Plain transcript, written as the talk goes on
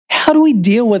How do we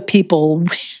deal with people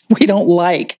we don't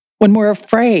like when we're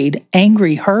afraid,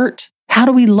 angry, hurt? How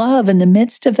do we love in the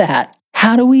midst of that?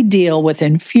 How do we deal with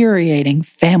infuriating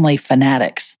family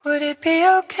fanatics? Would it be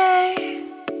okay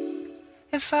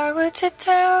if I were to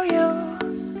tell you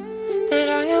that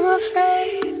I am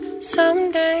afraid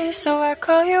someday? So I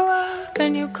call you up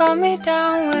and you call me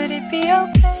down. Would it be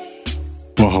okay?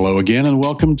 Well, hello again and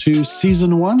welcome to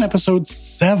Season 1, Episode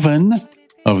 7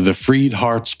 of the Freed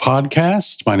Hearts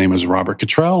Podcast. My name is Robert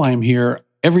Cottrell. I'm here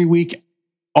every week,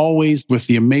 always with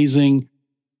the amazing,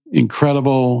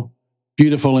 incredible,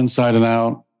 beautiful inside and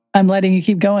out. I'm letting you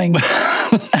keep going.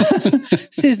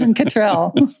 Susan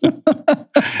Cottrell.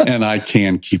 And I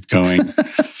can keep going.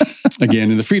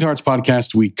 Again, in the Freed Hearts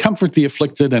Podcast, we comfort the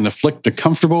afflicted and afflict the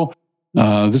comfortable.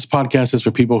 This podcast is for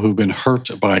people who've been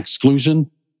hurt by exclusion.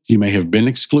 You may have been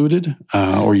excluded,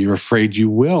 or you're afraid you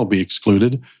will be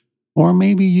excluded, or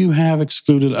maybe you have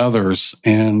excluded others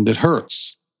and it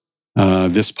hurts.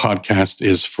 This podcast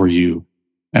is for you.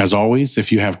 As always, if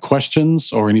you have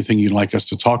questions or anything you'd like us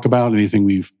to talk about, anything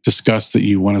we've discussed that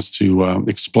you want us to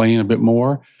explain a bit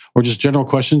more, or just general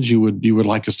questions you would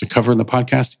like us to cover in the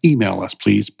podcast, email us,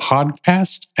 please,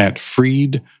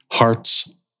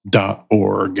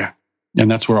 podcast@freedhearts.org.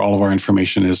 And that's where all of our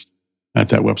information is at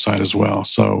that website as well.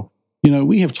 So,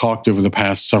 we have talked over the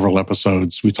past several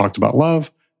episodes. We talked about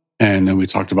love, and then we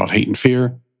talked about hate and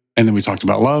fear, and then we talked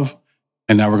about love,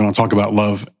 and now we're going to talk about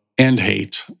love and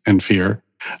hate and fear.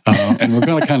 And we're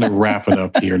going to kind of wrap it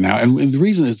up here now. And the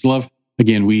reason is love.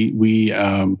 Again,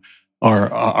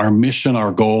 our mission,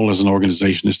 our goal as an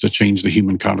organization is to change the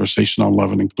human conversation on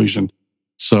love and inclusion.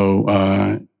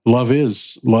 So love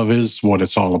is what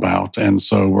it's all about. And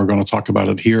so we're going to talk about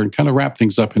it here and kind of wrap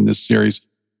things up in this series.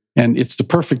 And it's the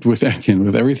perfect with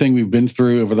everything we've been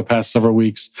through over the past several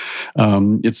weeks.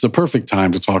 It's the perfect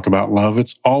time to talk about love.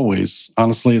 It's always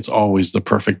the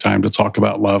perfect time to talk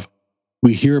about love.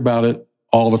 We hear about it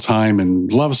all the time in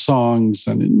love songs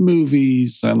and in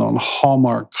movies and on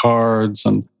Hallmark cards,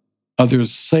 and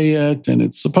others say it, and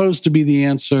it's supposed to be the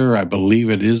answer. I believe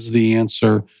it is the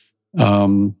answer.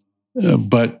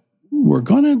 But we're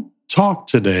going to talk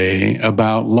today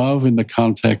about love in the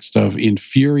context of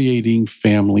infuriating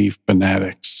family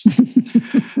fanatics.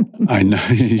 I know.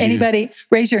 Anybody,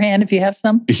 raise your hand if you have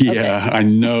some. Yeah, okay. I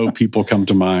know people come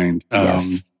to mind.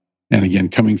 Yes. And again,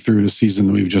 coming through the season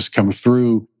that we've just come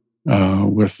through,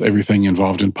 with everything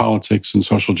involved in politics and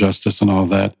social justice and all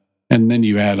that. And then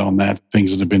you add on that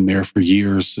things that have been there for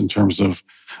years in terms of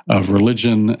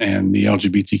religion and the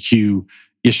LGBTQ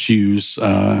issues.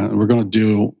 We're going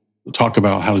to talk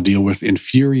about how to deal with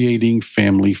infuriating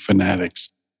family fanatics.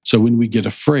 So when we get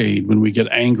afraid, when we get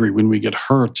angry, when we get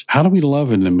hurt, how do we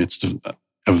love in the midst of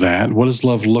that? What does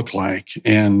love look like?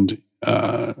 And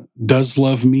does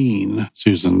love mean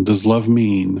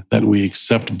that we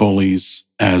accept bullies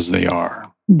as they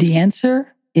are? The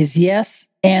answer is yes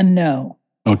and no.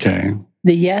 Okay.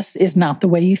 The yes is not the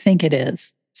way you think it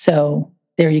is. So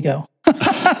there you go.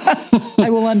 I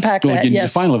will unpack that. Again, yes.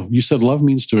 Define love. You said love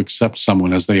means to accept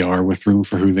someone as they are with room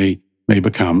for who they may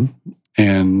become.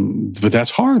 But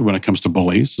that's hard when it comes to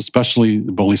bullies, especially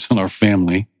bullies in our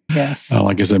family. Yes.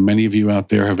 Like I said, many of you out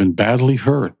there have been badly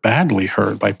hurt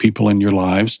by people in your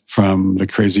lives, from the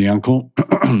crazy uncle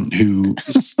who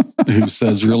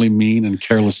says really mean and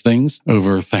careless things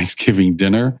over Thanksgiving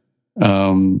dinner,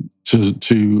 to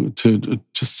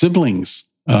siblings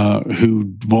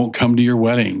who won't come to your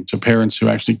wedding, to parents who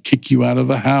actually kick you out of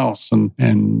the house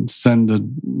and send a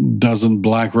dozen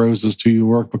black roses to your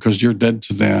work because you're dead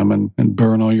to them, and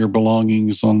burn all your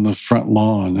belongings on the front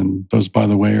lawn. And those, by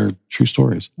the way, are true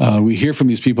stories. We hear from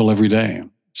these people every day.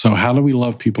 So how do we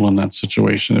love people in that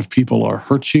situation? If people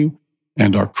hurt you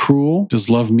and are cruel, does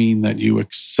love mean that you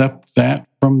accept that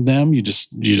from them? You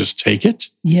just take it?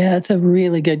 Yeah, it's a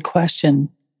really good question.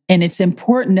 And it's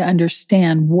important to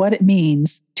understand what it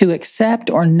means to accept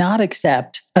or not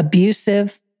accept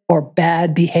abusive or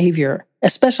bad behavior,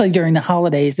 especially during the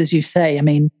holidays, as you say. I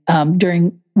mean,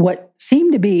 during what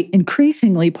seem to be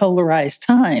increasingly polarized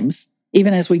times,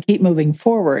 even as we keep moving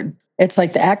forward, it's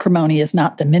like the acrimony is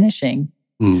not diminishing.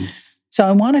 Mm. So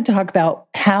I want to talk about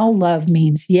how love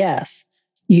means, yes,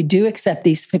 you do accept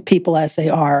these people as they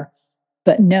are,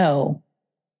 but no,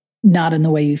 not in the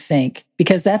way you think,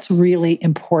 because that's really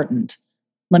important.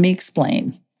 Let me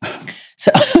explain.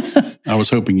 So I was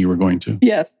hoping you were going to.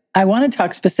 Yes. I want to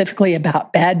talk specifically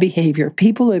about bad behavior.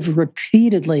 People who have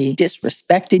repeatedly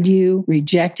disrespected you,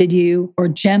 rejected you, or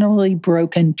generally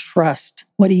broken trust.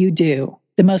 What do?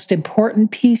 The most important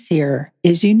piece here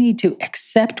is you need to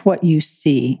accept what you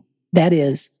see. That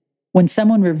is, when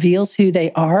someone reveals who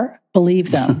they are,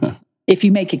 believe them. If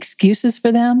you make excuses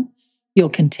for them, you'll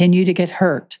continue to get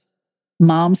hurt.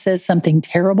 Mom says something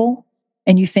terrible,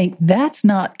 and you think that's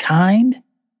not kind,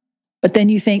 but then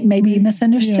you think maybe you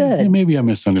misunderstood. Yeah, maybe I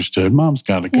misunderstood. Mom's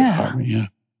got a good heart. Yeah.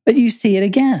 But you see it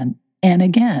again and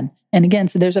again and again.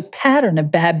 So there's a pattern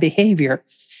of bad behavior.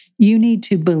 You need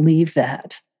to believe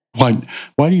that. Why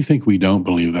do you think we don't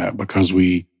believe that? Because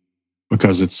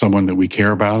it's someone that we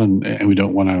care about and we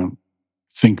don't want to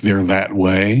think they're that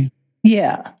way?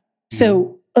 Yeah.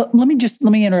 So let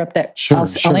me interrupt that. Sure,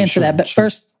 I'll answer that. But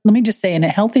first, let me just say, in a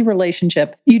healthy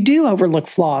relationship, you do overlook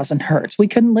flaws and hurts. We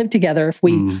couldn't live together if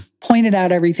we pointed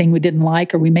out everything we didn't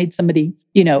like or we made somebody,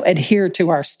 adhere to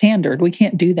our standard. We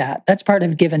can't do that. That's part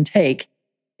of give and take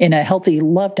in a healthy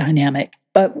love dynamic.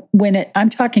 But when I'm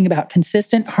talking about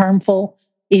consistent, harmful,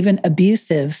 even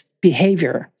abusive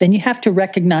behavior, then you have to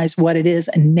recognize what it is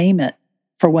and name it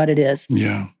for what it is.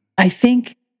 Yeah. I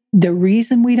think the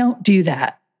reason we don't do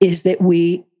that is that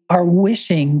we are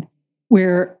wishing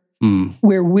we're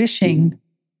wishing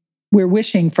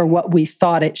for what we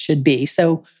thought it should be.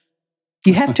 So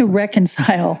you have to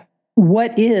reconcile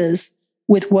what is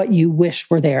with what you wish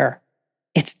were there.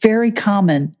 It's very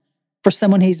common for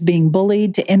someone who's being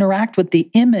bullied to interact with the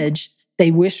image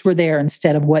they wish were there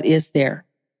instead of what is there.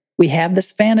 We have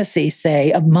this fantasy,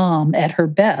 say, of mom at her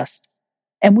best.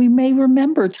 And we may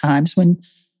remember times when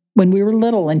we were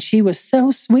little and she was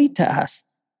so sweet to us.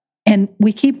 And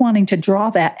we keep wanting to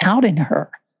draw that out in her,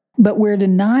 but we're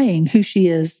denying who she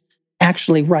is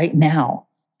actually right now.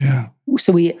 Yeah.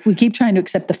 So we keep trying to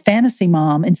accept the fantasy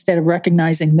mom instead of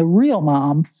recognizing the real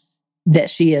mom that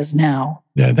she is now.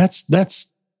 Yeah, that's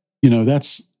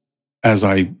as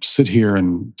I sit here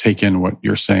and take in what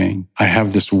you're saying, I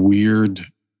have this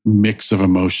weird mix of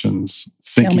emotions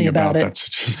thinking about that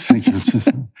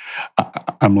thing.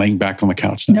 I'm laying back on the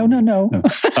couch now. No.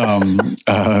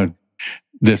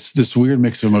 This weird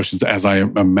mix of emotions as I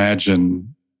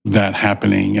imagine that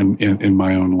happening in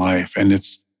my own life. And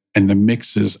the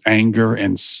mix is anger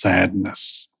and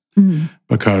sadness.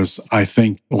 Because I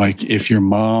think, like, if your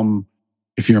mom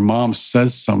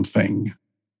says something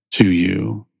to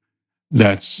you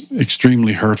that's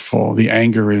extremely hurtful, the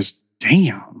anger is,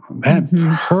 damn, that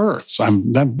hurts.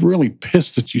 I'm really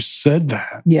pissed that you said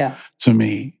that to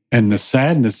me. And the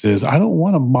sadness is, I don't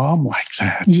want a mom like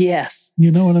that. Yes.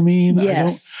 You know what I mean?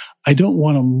 Yes. I don't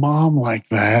want a mom like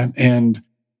that. And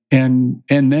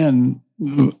then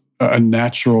a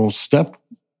natural step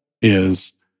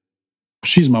is,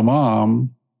 she's my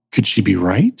mom. Could she be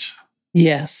right?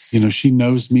 Yes. She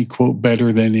knows me, quote,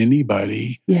 better than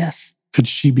anybody. Yes. Could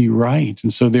she be right?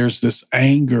 And so there's this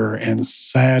anger and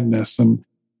sadness and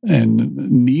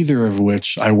neither of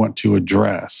which I want to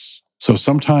address. So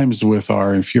sometimes with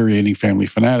our infuriating family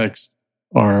fanatics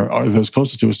or those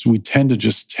closest to us, we tend to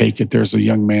just take it. There's a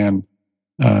young man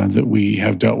that we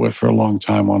have dealt with for a long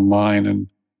time online, and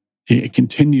it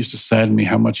continues to sadden me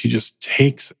how much he just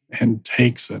takes it and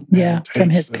takes it. Yeah, from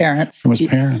his parents. From his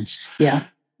parents. Yeah.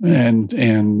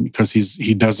 And because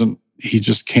he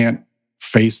just can't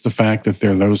face the fact that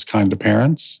they're those kind of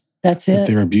parents. That's it. That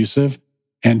they're abusive.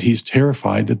 And he's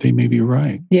terrified that they may be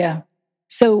right. Yeah.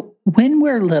 So when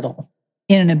we're little,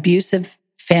 in an abusive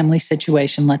family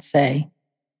situation, let's say,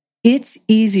 it's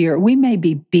easier. We may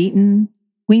be beaten.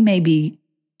 We may be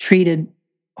treated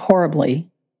horribly.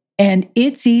 And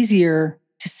it's easier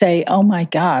to say, oh my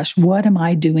gosh, what am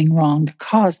I doing wrong to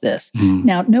cause this?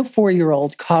 Now, no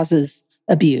 4-year-old causes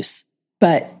abuse,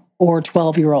 or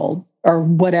 12-year-old or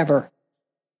whatever.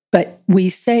 But we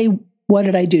say, what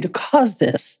did I do to cause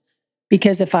this?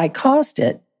 Because if I caused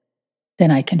it,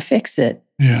 then I can fix it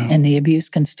and the abuse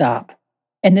can stop.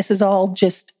 And this is all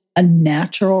just a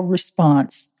natural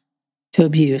response to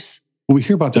abuse. Well, we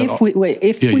hear about that.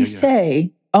 If we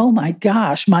say, oh my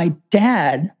gosh, my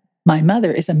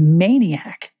mother is a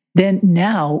maniac, then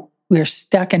now we're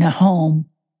stuck in a home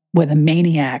with a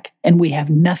maniac and we have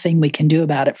nothing we can do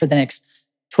about it for the next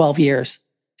 12 years.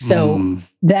 So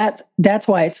that's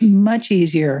why it's much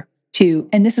easier to,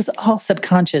 and this is all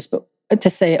subconscious, but to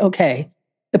say, okay,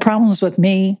 the problem's with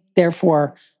me,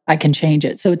 therefore I can change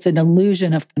it. So it's an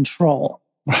illusion of control.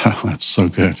 Wow, that's so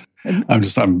good.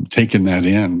 I'm taking that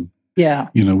in. Yeah.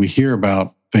 We hear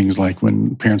about things like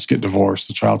when parents get divorced,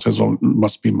 the child says, well, it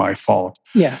must be my fault.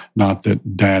 Yeah. Not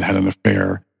that dad had an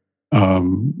affair,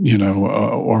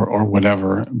 or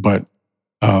whatever. But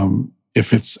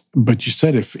but you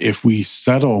said if we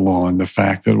settle on the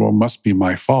fact that, well, it must be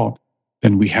my fault,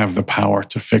 then we have the power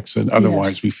to fix it.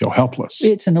 Otherwise, we feel helpless.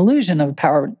 It's an illusion of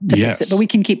power to fix it, but we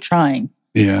can keep trying.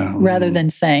 Yeah. Rather than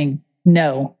saying,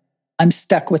 no, I'm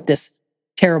stuck with this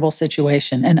terrible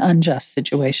situation, an unjust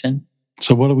situation.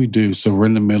 So what do we do? So we're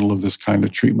in the middle of this kind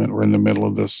of treatment. We're in the middle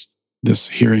of this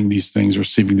hearing these things,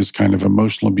 receiving this kind of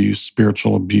emotional abuse,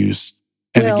 spiritual abuse.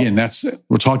 And again,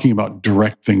 we're talking about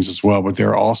direct things as well, but there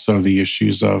are also the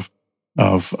issues of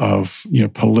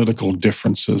political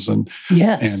differences and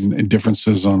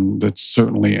differences on that.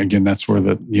 Certainly, again, that's where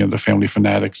the family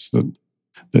fanatics that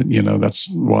that's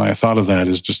why I thought of that,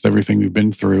 is just everything we've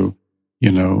been through.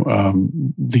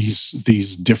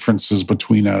 These differences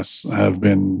between us have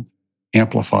been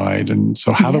amplified, and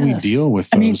so how do we deal with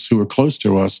those who are close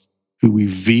to us, who we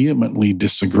vehemently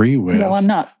disagree with? Well, I'm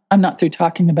not through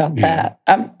talking about that.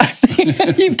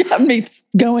 You've got me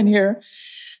going here.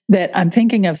 That I'm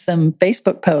thinking of some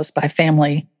Facebook posts by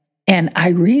family, and I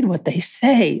read what they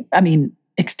say. I mean,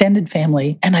 extended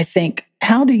family, and I think,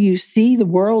 how do you see the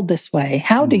world this way?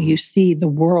 How do you see the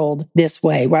world this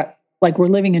way? Like we're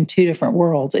living in two different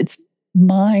worlds. It's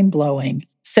mind blowing.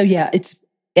 So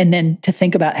and then to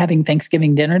think about having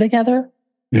Thanksgiving dinner together.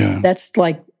 Yeah, that's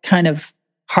like kind of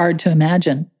hard to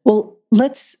imagine. Well,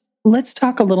 let's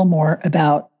talk a little more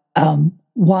about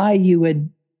why you would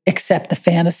accept the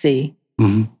fantasy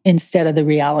instead of the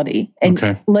reality.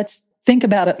 And let's think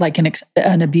about it like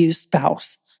an abused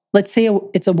spouse. Let's say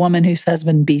it's a woman whose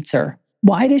husband beats her.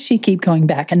 Why does she keep going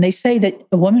back? And they say that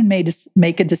a woman may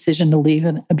make a decision to leave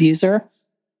an abuser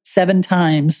 7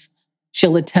 times.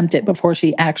 She'll attempt it before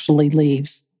she actually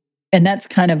leaves. And that's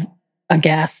kind of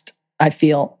aghast, I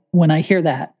feel, when I hear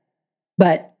that.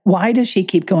 But why does she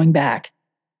keep going back?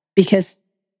 Because,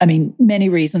 many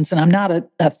reasons, and I'm not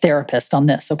a therapist on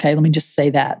this, okay? Let me just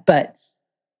say that. But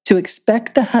to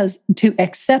accept the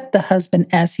husband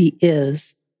as he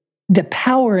is, the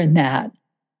power in that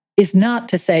is not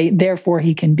to say, therefore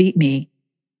he can beat me.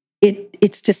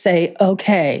 It's to say,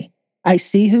 okay, I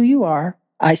see who you are.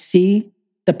 I see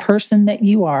the person that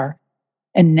you are.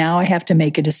 And now I have to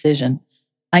make a decision.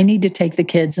 I need to take the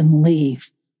kids and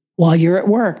leave while you're at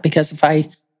work, because if I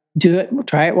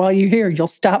try it while you're here, you'll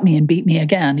stop me and beat me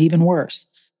again, even worse.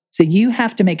 So you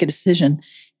have to make a decision.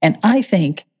 And I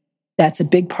think that's a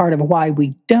big part of why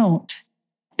we don't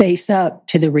face up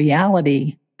to the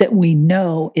reality that we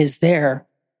know is there,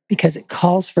 because it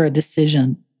calls for a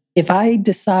decision. If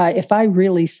I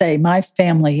really say my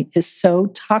family is so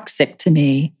toxic to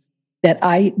me that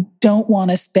I don't want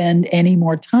to spend any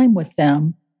more time with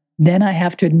them, then I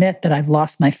have to admit that I've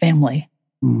lost my family.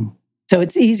 So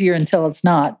it's easier until it's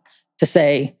not to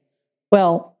say,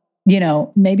 well,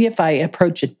 maybe if I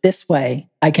approach it this way,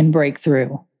 I can break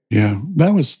through. Yeah,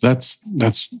 that's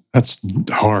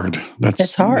hard.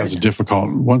 That's hard. That's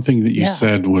difficult. One thing that you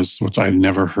said was, which I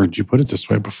never heard you put it this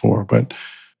way before, but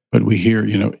we hear,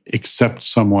 accept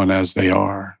someone as they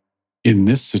are. In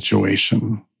this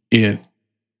situation, the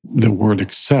word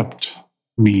accept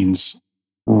means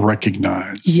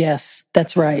recognize. Yes,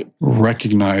 that's right.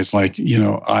 Recognize, like,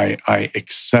 I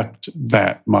accept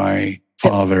that my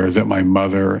father, that my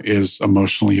mother is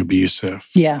emotionally abusive.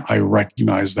 Yeah. I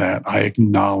recognize that. I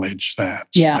acknowledge that.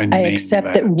 Yeah. I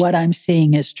accept that what I'm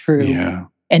seeing is true. Yeah.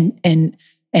 And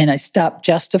I stop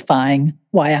justifying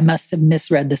why I must have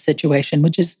misread the situation,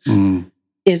 which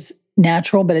is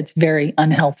natural, but it's very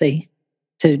unhealthy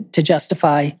to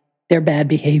justify their bad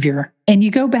behavior. And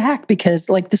you go back because,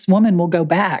 like, this woman will go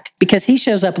back because he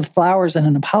shows up with flowers and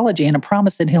an apology and a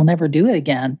promise that he'll never do it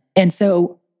again. And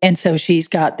so she's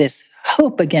got this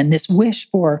hope again, this wish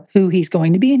for who he's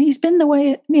going to be. And he's been the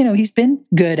way, he's been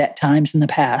good at times in the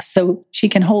past. So she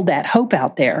can hold that hope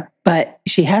out there, but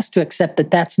she has to accept that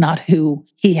that's not who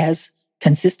he has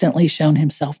consistently shown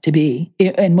himself to be.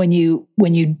 And when you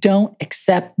don't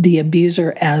accept the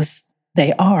abuser as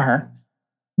they are,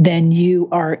 then you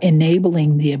are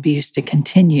enabling the abuse to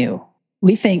continue.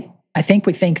 I think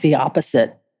we think the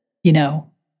opposite,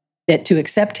 that to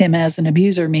accept him as an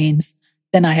abuser means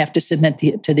then I have to submit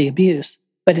to the abuse.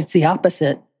 But it's the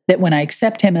opposite, that when I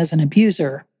accept him as an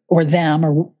abuser or them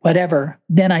or whatever,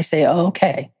 then I say, oh,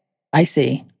 okay, I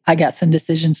see. I got some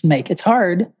decisions to make. It's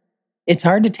hard. It's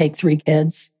hard to take 3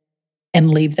 kids and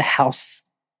leave the house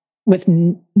with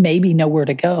maybe nowhere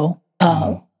to go.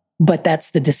 But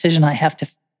that's the decision I have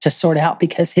to sort out,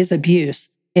 because his abuse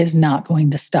is not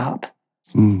going to stop.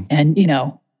 And,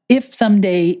 if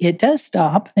someday it does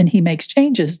stop and he makes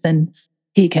changes, then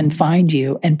he can find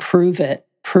you and prove that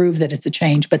it's a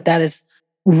change. But that is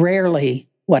rarely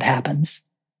what happens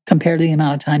compared to the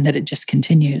amount of time that it just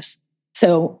continues.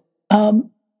 So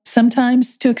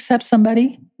sometimes to accept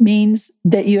somebody means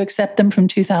that you accept them from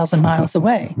 2,000 miles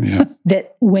away. Yeah.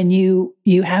 That when you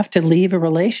have to leave a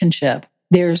relationship,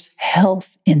 there's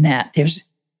health in that. There's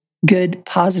good,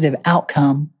 positive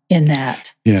outcome in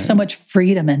that. Yeah. So much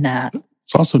freedom in that.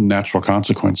 also natural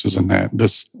consequences in that.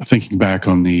 This, thinking back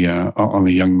on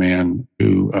the young man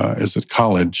who is at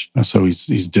college, so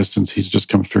he's distanced. He just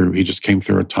came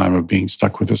through a time of being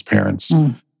stuck with his parents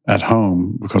at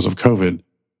home because of COVID,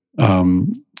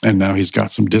 and now he's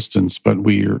got some distance. But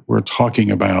I'm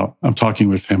talking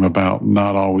with him about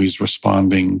not always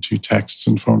responding to texts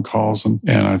and phone calls, and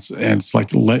it's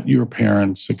like, let your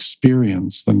parents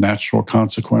experience the natural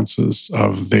consequences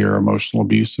of their emotional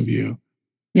abuse of you.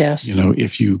 Yes.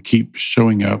 If you keep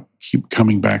showing up, keep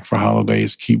coming back for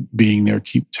holidays, keep being there,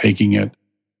 keep taking it,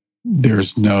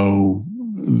 there's no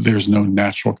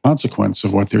natural consequence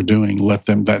of what they're doing. Let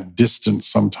them, that distance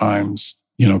sometimes,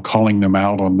 calling them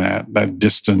out on that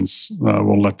distance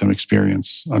will let them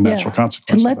experience a natural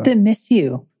consequence. To let them miss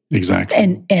you.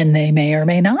 Exactly. And they may or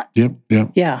may not. Yep.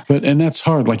 Yeah. And that's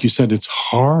hard. Like you said, it's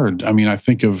hard. I mean, I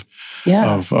think of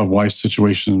a wife's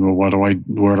situation. Well,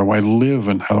 where do I live,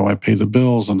 and how do I pay the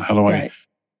bills, and how do I,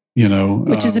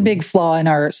 which is a big flaw in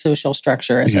our social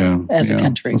structure as a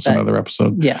country. That's another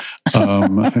episode. Yeah.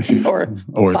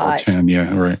 or 5. 10.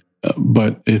 Yeah. Right.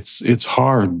 But it's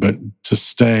hard, but to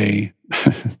stay,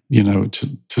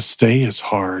 to stay is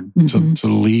hard, to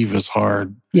leave is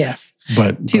hard. Yes.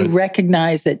 But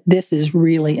recognize that this is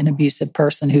really an abusive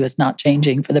person who is not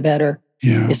changing for the better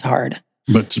is hard.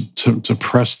 But to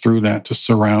press through that, to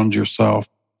surround yourself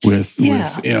with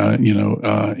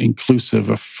inclusive,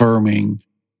 affirming,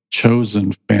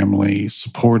 chosen family,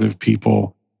 supportive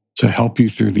people to help you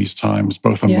through these times,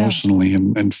 both emotionally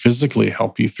and physically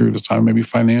help you through the time, maybe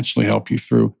financially help you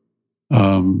through,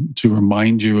 to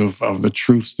remind you of the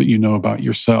truths that you know about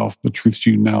yourself, the truths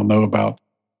you now know about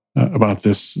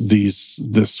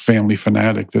this family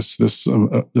fanatic, this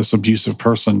abusive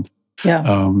person,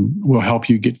 will help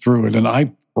you get through it. And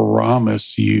I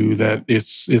promise you that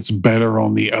it's better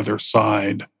on the other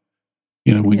side.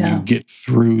 When you get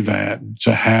through that,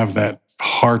 to have that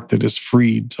heart that is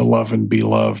freed to love and be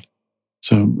loved,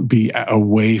 to be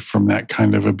away from that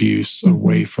kind of abuse,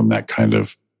 away from that kind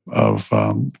of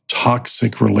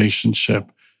toxic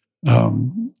relationship,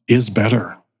 is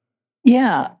better.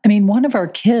 Yeah. I mean, one of our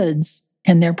kids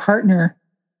and their partner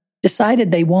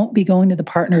decided they won't be going to the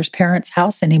partner's parents'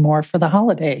 house anymore for the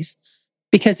holidays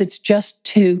because it's just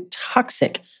too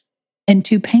toxic and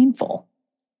too painful.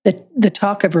 The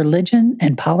talk of religion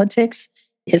and politics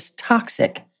is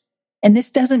toxic. And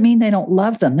this doesn't mean they don't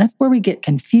love them. That's where we get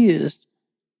confused,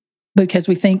 because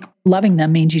we think loving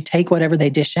them means you take whatever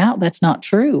they dish out. That's not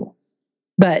true.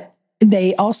 But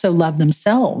they also love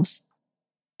themselves,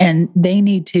 and they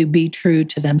need to be true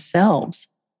to themselves.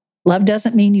 Love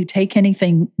doesn't mean you take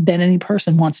anything that any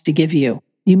person wants to give you.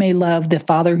 You may love the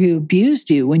father who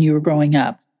abused you when you were growing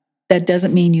up. That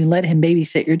doesn't mean you let him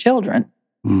babysit your children.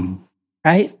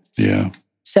 Right? Yeah.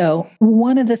 So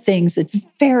one of the things that's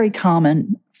very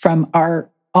common from our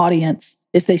audience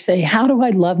is they say, how do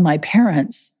I love my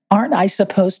parents? Aren't I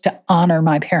supposed to honor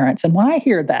my parents? And when I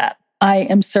hear that, I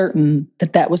am certain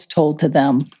that was told to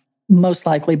them, most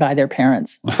likely by their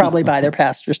parents, probably by their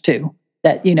pastors too,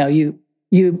 that, you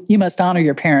must honor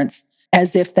your parents,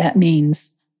 as if that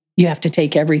means you have to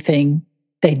take everything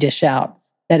they dish out.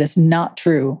 That is not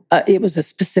true. It was a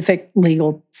specific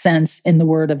legal sense in the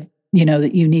word of,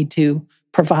 that you need to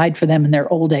provide for them in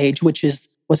their old age, which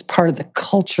was part of the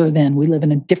culture then. We live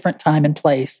in a different time and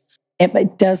place.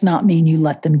 It does not mean you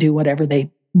let them do whatever they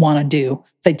want to do.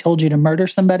 If they told you to murder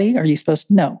somebody, are you supposed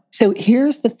to? No. So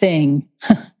here's the thing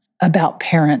about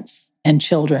parents and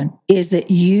children, is that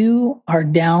you are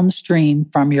downstream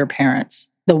from your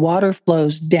parents. The water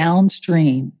flows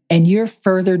downstream and you're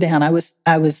further down. I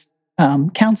was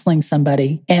counseling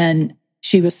somebody, and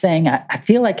she was saying, I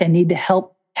feel like I need to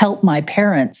help my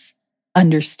parents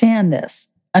understand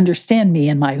me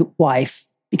and my wife,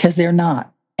 because they're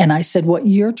not. And I said, what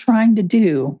you're trying to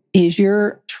do is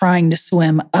you're trying to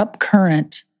swim up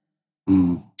current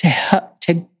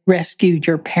to rescue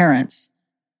your parents,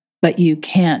 but you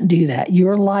can't do that.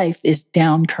 Your life is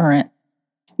down current.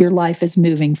 Your life is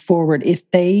moving forward.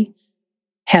 If they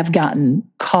have gotten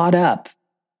caught up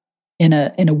in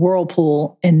a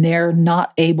whirlpool and they're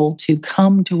not able to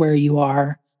come to where you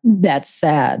are, that's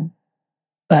sad.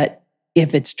 But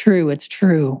if it's true, it's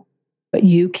true. But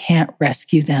you can't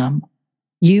rescue them.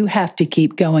 You have to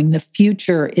keep going. The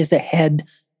future is ahead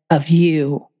of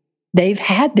you. They've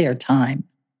had their time.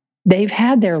 They've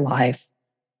had their life.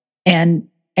 And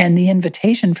the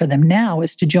invitation for them now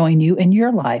is to join you in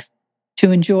your life,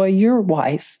 to enjoy your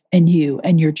wife and you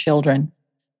and your children,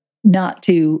 not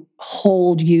to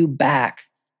hold you back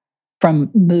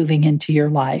from moving into your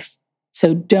life.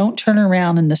 So don't turn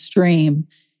around in the stream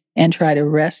and try to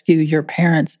rescue your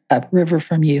parents upriver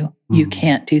from you. You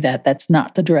can't do that. That's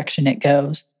not the direction it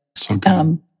goes. So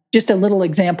good. Just a little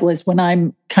example is when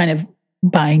I'm kind of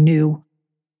buying new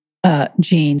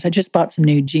jeans. I just bought some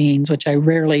new jeans, which I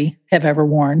rarely have ever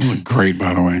worn. They look great,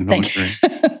 by the way. They look great.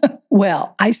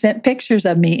 Well, I sent pictures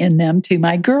of me in them to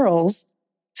my girls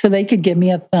so they could give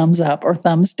me a thumbs up or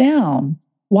thumbs down.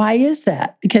 Why is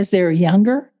that? Because they're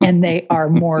younger and they are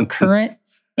more current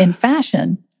in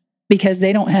fashion, because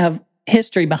they don't have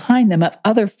history behind them of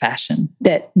other fashion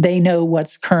that they know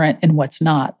what's current and what's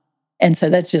not. And so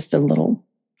that's just a little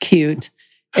cute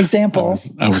example.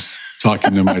 I was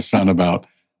talking to my son about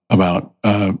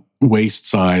waist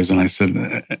size, and I said,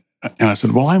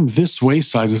 well, I'm this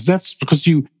waist size. That's because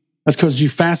you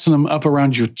fasten them up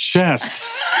around your chest.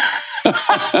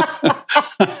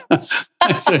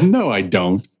 I said, no, I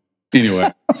don't.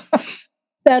 Anyway.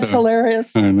 That's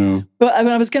hilarious. I know. Well,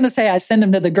 I was going to say I send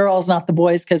them to the girls, not the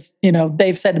boys, because,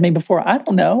 they've said to me before, I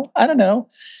don't know.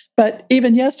 But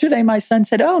even yesterday, my son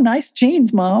said, oh, nice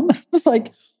jeans, Mom. I was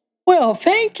like, well,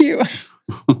 thank you.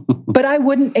 But I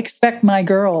wouldn't expect my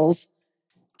girls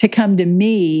to come to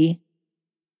me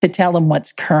to tell them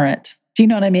what's current. Do you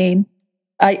know what I mean?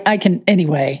 I can,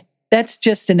 anyway, that's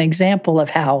just an example of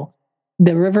how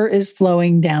the river is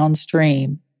flowing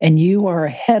downstream and you are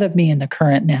ahead of me in the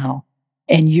current now.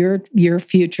 And your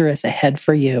future is ahead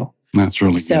for you. That's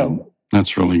really good.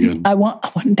 That's really good. I want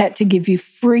that to give you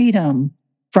freedom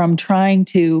from trying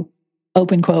to,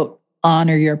 open quote,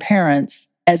 honor your parents,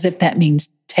 as if that means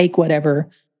take whatever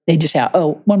they just have.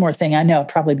 Oh, one more thing. I know I've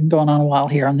probably been going on a while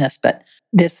here on this, but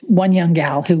this one young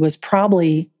gal who was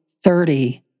probably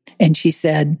 30, and she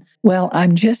said, well,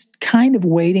 I'm just kind of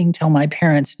waiting till my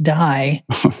parents die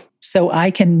so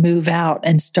I can move out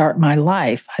and start my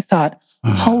life. I thought,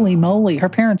 holy moly, her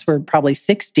parents were probably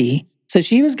 60. So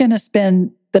she was going to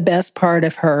spend the best part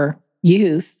of her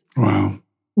youth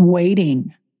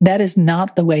waiting. That is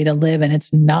not the way to live, and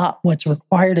it's not what's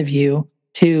required of you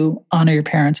to honor your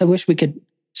parents. I wish we could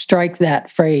strike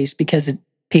that phrase because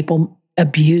people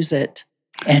abuse it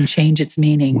and change its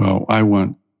meaning. Well, I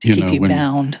want to keep you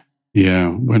bound. Yeah,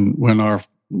 when our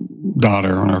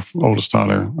oldest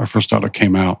daughter, our first daughter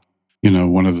came out,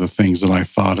 one of the things that I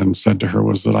thought and said to her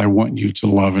was that I want you to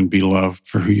love and be loved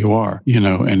for who you are,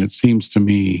 and it seems to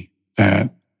me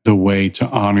that the way to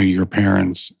honor your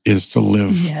parents is to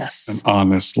live an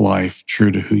honest life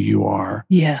true to who you are.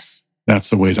 Yes.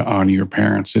 That's the way to honor your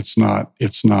parents. It's not,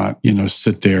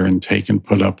 sit there and take and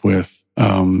put up with,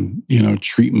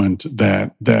 treatment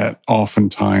that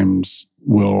oftentimes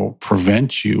will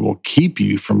keep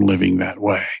you from living that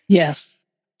way. Yes.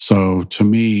 So to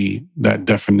me, that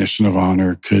definition of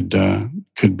honor could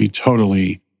be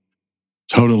totally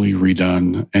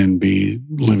redone and be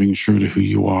living true to who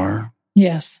you are.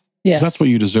 Yes. Yes. That's what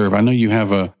you deserve. I know you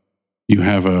love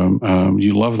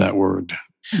that word.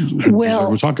 Well,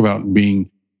 we talk about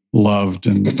being loved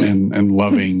and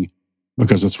loving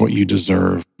because it's what you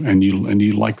deserve, and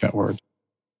you like that word.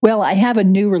 Well, I have a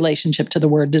new relationship to the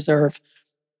word deserve.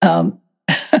 A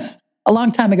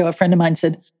long time ago, a friend of mine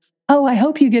said, oh, I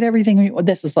hope you get everything.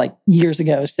 This is like years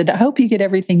ago. Said, I hope you get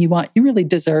everything you want. You really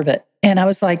deserve it. And I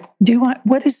was like,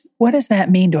 what does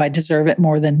that mean? Do I deserve it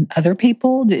more than other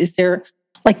people? Is there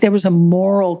was a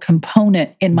moral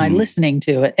component in my listening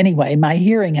to it. Anyway, in my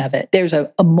hearing of it, there's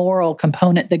a moral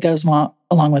component that goes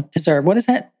along with deserve. What is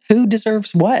that? Who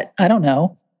deserves what? I don't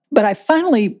know. But I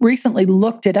finally recently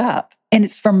looked it up, and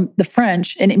it's from the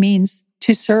French, and it means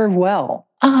to serve well.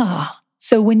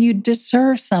 So when you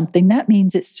deserve something, that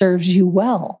means it serves you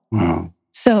well. Wow.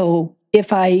 So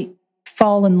if I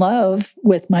fall in love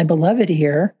with my beloved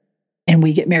here and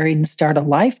we get married and start a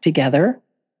life together,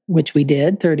 which we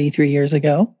did 33 years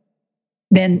ago,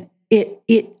 then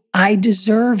I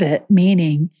deserve it,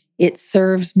 meaning it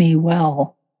serves me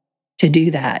well to do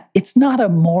that. It's not a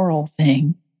moral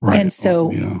thing. Right. And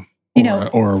so,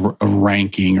 or a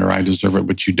ranking, or I deserve it,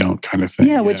 but you don't kind of thing.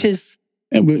 Yeah, which is...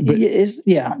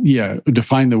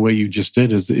 define the way you just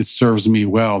did is it serves me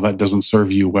well. That doesn't serve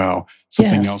you well.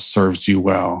 Something else serves you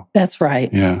well. That's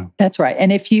right. Yeah. That's right.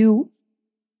 And if you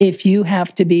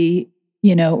have to be,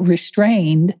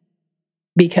 restrained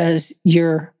because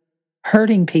you're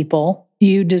hurting people,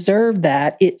 you deserve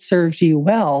that. It serves you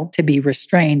well to be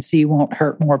restrained so you won't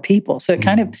hurt more people. So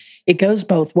it goes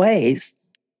both ways.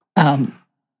 But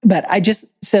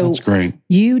that's great.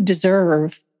 You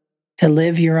deserve to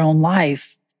live your own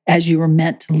life as you were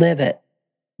meant to live it.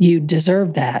 You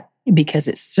deserve that because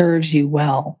it serves you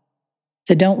well.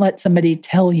 So don't let somebody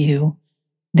tell you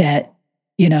that,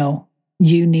 you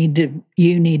need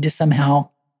to somehow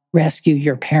rescue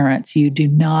your parents. You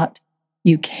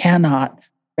cannot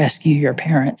rescue your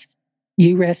parents.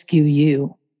 You rescue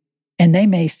you. And they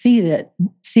may see it,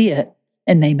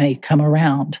 and they may come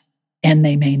around, and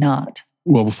they may not.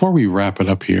 Well, before we wrap it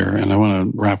up here, and I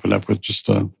want to wrap it up with just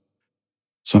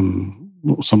some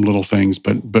little things,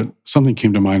 but something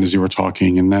came to mind as you were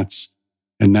talking, and that's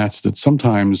that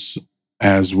sometimes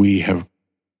as we have,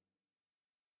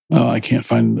 I can't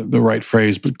find the right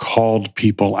phrase, but called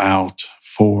people out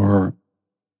for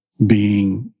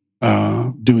being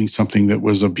doing something that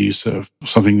was abusive,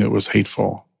 something that was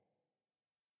hateful.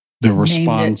 The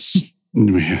response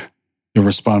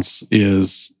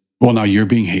is, well, now you're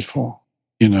being hateful,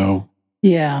 you know?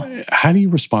 Yeah. How do you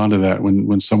respond to that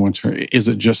when someone's hurt? Is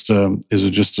it just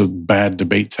a bad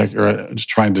debate tech, or just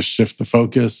trying to shift the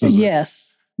focus?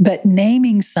 Yes. But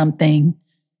naming something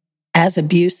as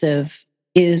abusive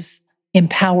is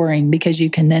empowering, because you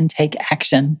can then take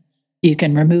action. You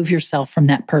can remove yourself from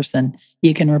that person.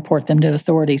 You can report them to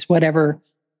authorities, whatever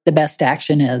the best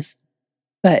action is.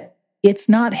 But it's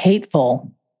not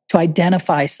hateful to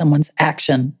identify someone's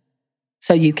action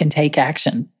so you can take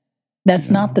action.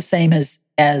 That's not the same as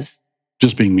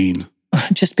just being mean.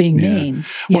 Just being mean.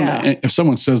 Well, if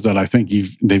someone says that, I think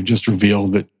they've just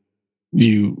revealed that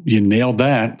you nailed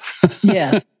that.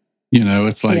 Yes. You know,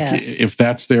 it's like, if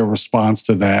that's their response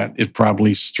to that, it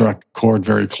probably struck a chord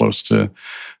very close to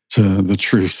the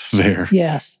truth there.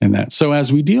 Yes. And that. So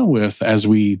as we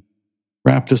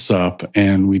wrap this up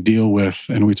and we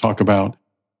talk about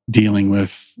dealing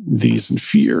with these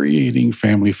infuriating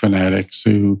family fanatics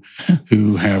who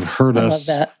have hurt us,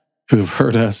 who have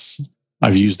hurt us.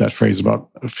 I've used that phrase about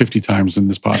 50 times in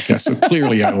this podcast. So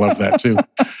clearly I love that too.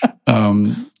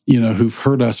 Who've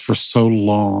hurt us for so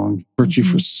long, hurt you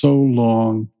for so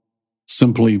long,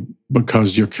 simply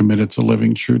because you're committed to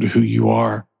living true to who you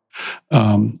are,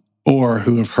 or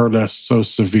who have hurt us so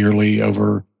severely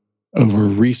over the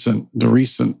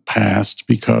recent past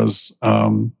because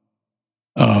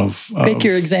pick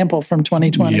your example from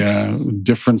 2020. Yeah,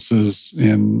 differences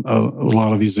in a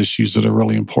lot of these issues that are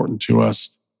really important to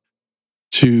us.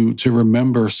 To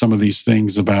remember some of these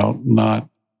things about not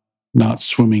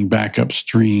swimming back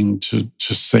upstream to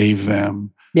save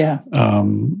them. Yeah.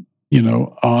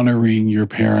 Honoring your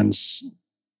parents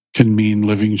can mean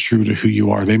living true to who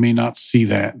you are. They may not see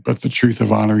that, but the truth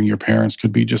of honoring your parents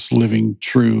could be just living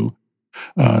true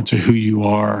to who you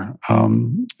are,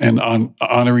 and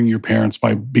honoring your parents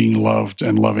by being loved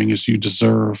and loving as you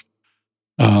deserve.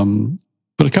 But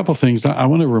a couple of things I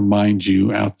want to remind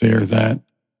you out there that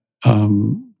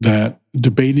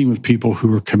debating with people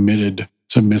who are committed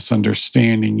to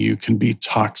misunderstanding you can be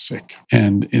toxic.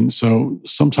 And so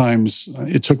sometimes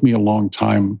it took me a long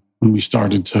time when we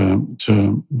started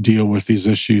to deal with these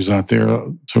issues out there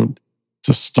to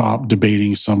stop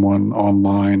debating someone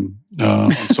online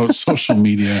on social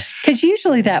media. Because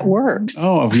usually that works.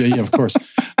 Oh, yeah, of course.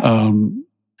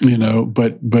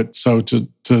 But so to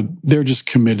they're just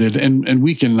committed, and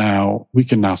we can now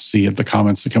see it. The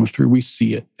comments that come through, we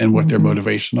see it, and what their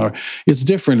motivation are. It's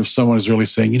different if someone is really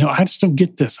saying, I just don't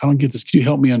get this. I don't get this. Could you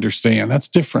help me understand? That's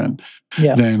different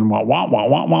than wah wah wah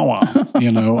wah wah wah.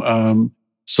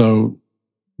 So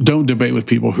don't debate with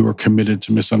people who are committed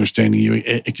to misunderstanding you.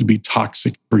 It could be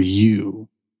toxic for you.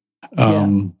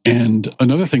 And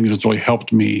another thing that has really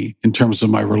helped me in terms of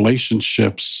my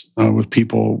relationships with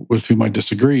people with whom I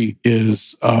disagree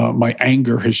is my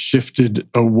anger has shifted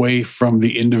away from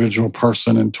the individual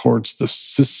person and towards the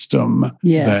system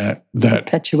that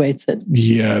perpetuates it.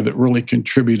 Yeah, that really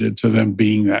contributed to them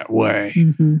being that way.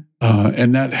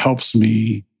 And that helps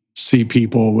me see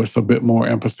people with a bit more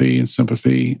empathy and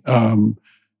sympathy.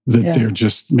 They're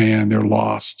just, they're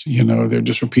lost. They're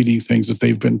just repeating things that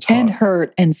they've been taught. And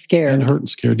hurt and scared.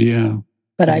 Yeah.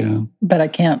 But I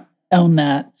can't own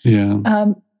that.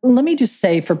 Yeah. Let me just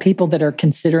say, for people that are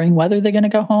considering whether they're going to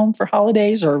go home for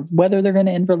holidays or whether they're going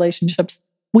to end relationships,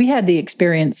 we had the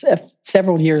experience of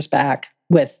several years back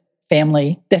with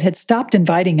family that had stopped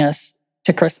inviting us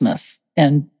to Christmas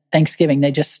and Thanksgiving.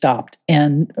 They just stopped,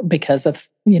 and because of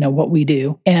what we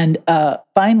do. And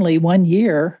finally, one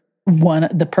year,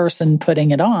 the person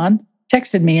putting it on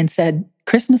texted me and said,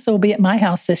 "Christmas will be at my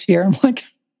house this year." I'm like,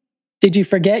 "Did you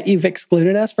forget you've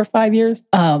excluded us for 5 years?"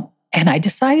 And I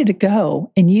decided to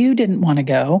go, and you didn't want to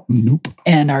go. Nope.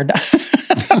 And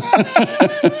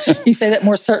you say that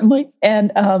more certainly.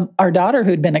 And our daughter,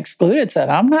 who'd been excluded, said,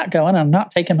 "I'm not going. I'm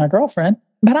not taking my girlfriend."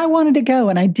 But I wanted to go,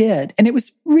 and I did. And it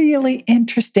was really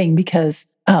interesting because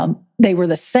they were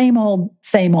the same old.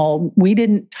 We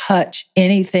didn't touch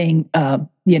anything,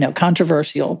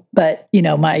 controversial. But,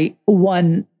 my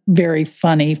one very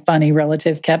funny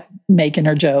relative kept making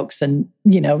her jokes and,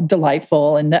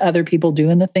 delightful, and the other people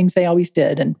doing the things they always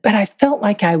did. But I felt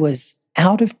like I was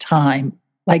out of time,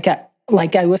 like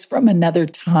I was from another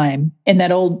time. In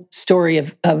that old story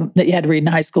of that you had to read in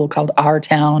high school called Our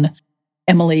Town,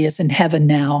 Emily is in heaven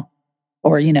now,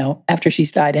 or, after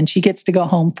she's died, and she gets to go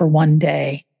home for one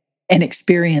day and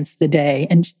experience the day.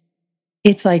 And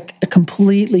it's like a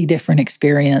completely different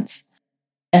experience.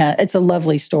 It's a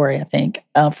lovely story, I think,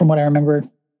 from what I remember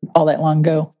all that long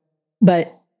ago.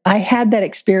 But I had that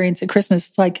experience at Christmas.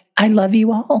 It's like, I love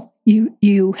you all.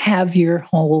 You have your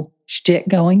whole shtick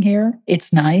going here.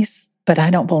 It's nice, but I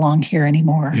don't belong here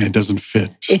anymore. Yeah, it doesn't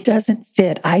fit. It doesn't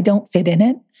fit. I don't fit in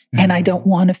it, and I don't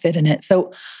want to fit in it.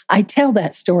 So I tell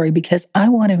that story because I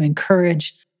want to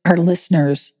encourage our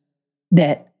listeners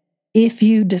that if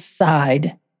you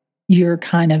decide you're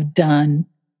kind of done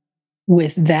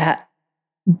with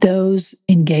those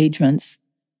engagements,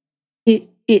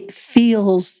 it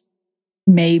feels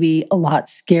maybe a lot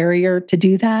scarier to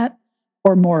do that,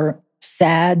 or more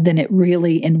sad than it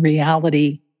really in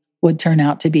reality would turn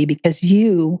out to be, because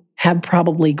you have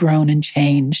probably grown and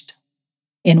changed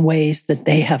in ways that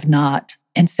they have not.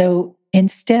 And so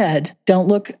instead, don't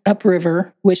look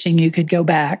upriver wishing you could go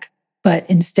back, but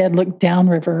instead look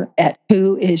downriver at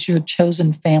who is your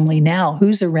chosen family now,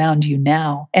 who's around you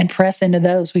now, and press into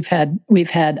those. We've had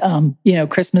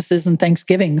Christmases and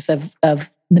Thanksgivings of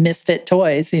the misfit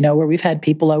toys, where we've had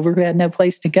people over who had no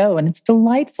place to go, and it's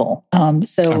delightful.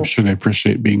 So I'm sure they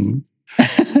appreciate being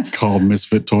called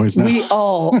misfit toys now.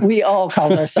 We all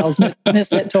called ourselves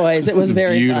misfit toys. It was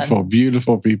very fun.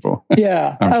 Beautiful people.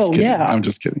 Yeah. I'm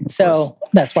just kidding. So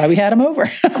that's why we had them over.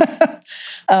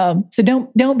 So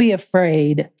don't be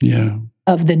afraid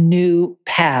of the new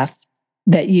path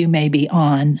that you may be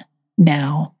on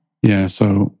now. Yeah.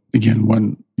 So again,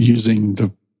 when using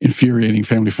the infuriating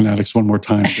family fanatics one more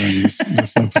time during this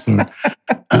episode,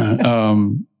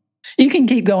 you can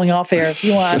keep going off air if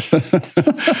you want.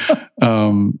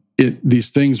 These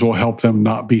things will help them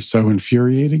not be so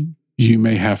infuriating. You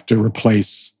may have to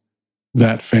replace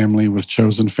that family with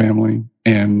chosen family,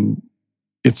 and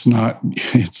it's not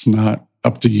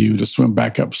up to you to swim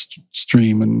back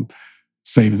upstream and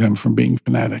save them from being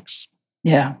fanatics.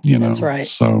 Yeah, that's right.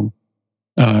 So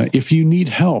if you need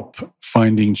help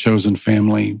finding chosen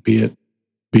family, be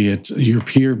it your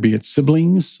peer, be it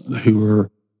siblings who are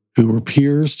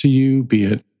peers to you, be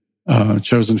it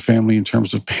chosen family in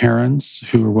terms of parents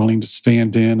who are willing to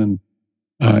stand in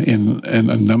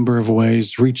a number of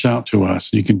ways, reach out to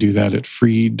us. You can do that at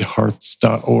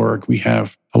freedhearts.org. We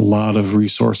have a lot of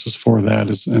resources for that,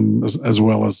 as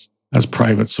well as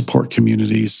private support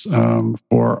communities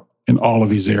in all of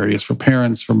these areas, for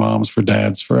parents, for moms, for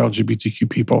dads, for LGBTQ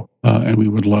people. And we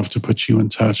would love to put you in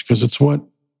touch because it's what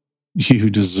you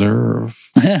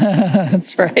deserve.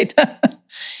 That's right.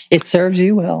 It serves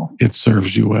you well. It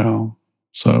serves you well.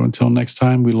 So until next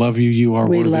time, we love you. You are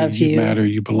worthy. You matter.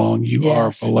 You belong. You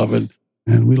are beloved.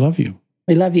 And we love you.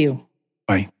 We love you.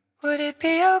 Bye. Would it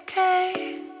be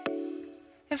okay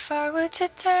if I were to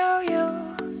tell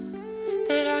you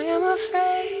that I am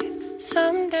afraid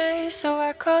someday? So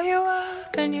I call you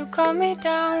up and you call me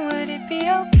down. Would it be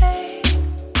okay?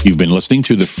 You've been listening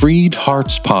to the Freed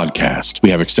Hearts Podcast.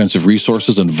 We have extensive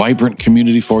resources and vibrant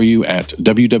community for you at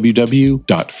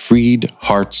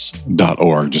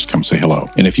www.freedhearts.org. Just come say hello.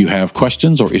 And if you have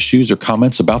questions or issues or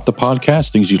comments about the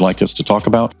podcast, things you'd like us to talk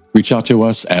about, reach out to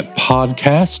us at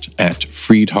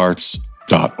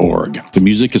podcast@freedhearts.org. The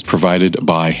music is provided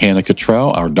by Hannah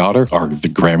Cottrell, our daughter, the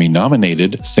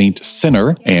Grammy-nominated Saint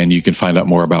Sinner, and you can find out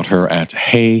more about her at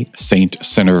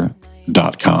HeySaintSinner.com.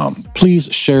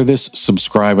 Please share this,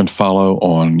 subscribe, and follow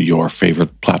on your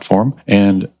favorite platform.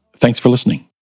 And thanks for listening.